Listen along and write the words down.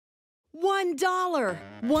$1.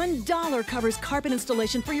 $1 covers carpet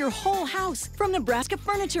installation for your whole house from Nebraska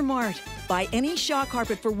Furniture Mart. Buy any Shaw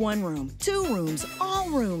carpet for 1 room, 2 rooms, all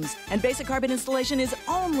rooms, and basic carpet installation is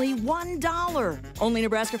only $1. Only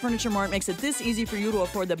Nebraska Furniture Mart makes it this easy for you to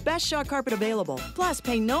afford the best Shaw carpet available. Plus,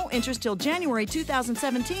 pay no interest till January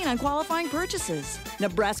 2017 on qualifying purchases.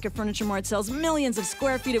 Nebraska Furniture Mart sells millions of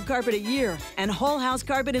square feet of carpet a year, and whole house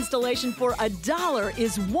carpet installation for $1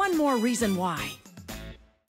 is one more reason why.